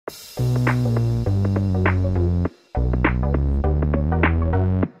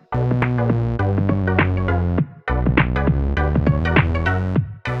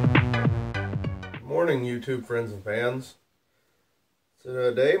Morning, YouTube friends and fans. So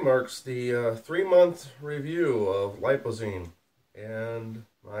today marks the 3-month review of lipozene and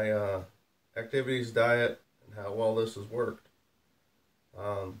my activities, diet, and how well this has worked.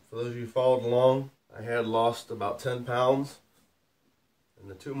 For those of you who followed along, I had lost about 10 pounds in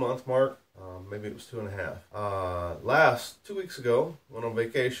the 2-month mark. Maybe it was 2.5. Last 2 weeks ago, went on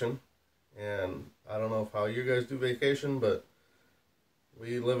vacation, and I don't know how you guys do vacation, but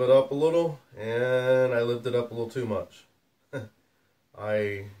we live it up a little, and I lived it up a little too much.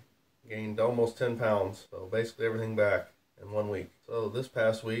 I gained almost 10 pounds, so basically everything back in 1 week. So this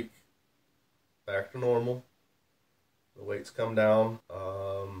past week, back to normal. The weight's come down.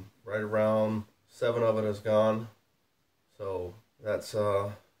 Right around 7 of it is gone. So that's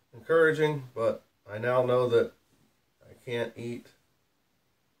encouraging, but I now know that I can't eat,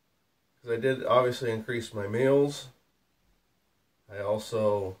 because I did obviously increase my meals. I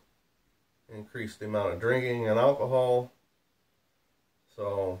also increased the amount of drinking and alcohol.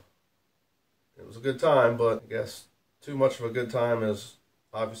 So it was a good time, but I guess too much of a good time is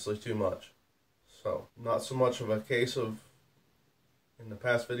obviously too much. So not so much of a case of, in the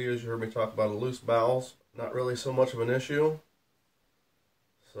past videos you heard me talk about loose bowels, not really so much of an issue.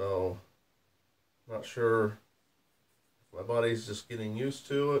 So not sure if my body's just getting used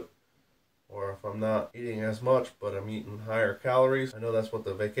to it, or if I'm not eating as much, but I'm eating higher calories. I know that's what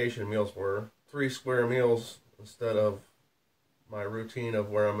the vacation meals were. 3 square meals instead of my routine of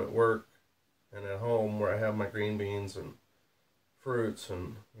where I'm at work and at home, where I have my green beans and fruits,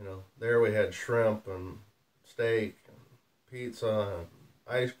 and there we had shrimp and steak and pizza and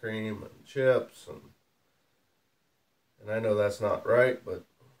ice cream and chips, and I know that's not right, but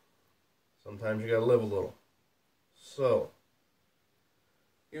sometimes you gotta live a little. So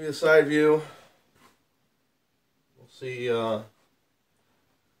give you a side view. We'll see what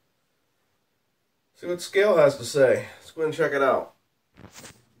the scale has to say. Let's go ahead and check it out.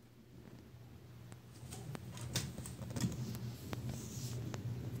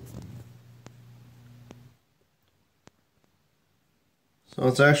 So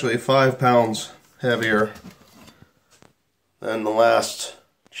it's actually 5 pounds heavier than the last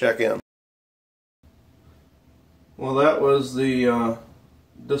check-in. Well, that was the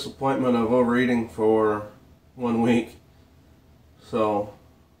disappointment of overeating for 1 week. So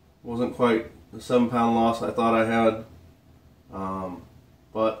wasn't quite the 7-pound loss I thought I had,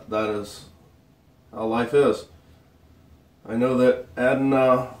 but that is how life is. I know that adding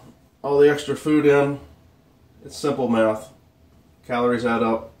all the extra food in, it's simple math. Calories add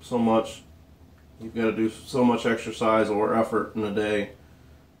up so much. You've got to do so much exercise or effort in a day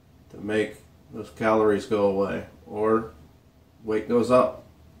to make those calories go away, or weight goes up.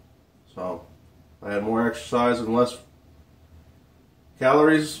 So if I had more exercise and less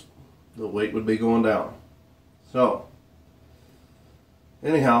calories, the weight would be going down. So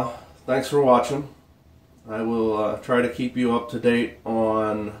anyhow, thanks for watching. I will try to keep you up to date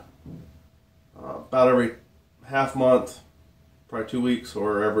on about every half month, probably 2 weeks,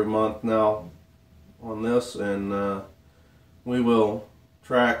 or every month now on this, and we will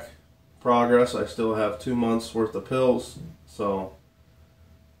track progress. I still have 2 months worth of pills, so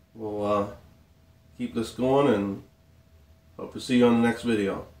we'll keep this going, and hope to see you on the next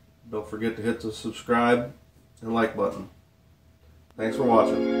video. Don't forget to hit the subscribe and like button. Thanks for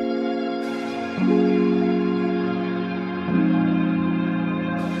watching.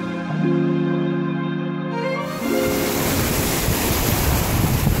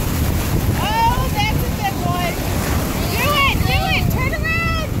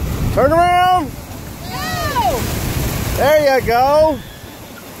 Turn around! Go! There you go!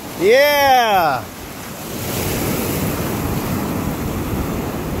 Yeah!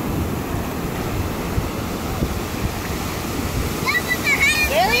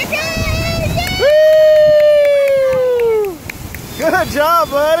 There you go! Woo! Good job,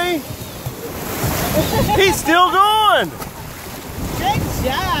 buddy! He's still going! Good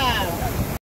job!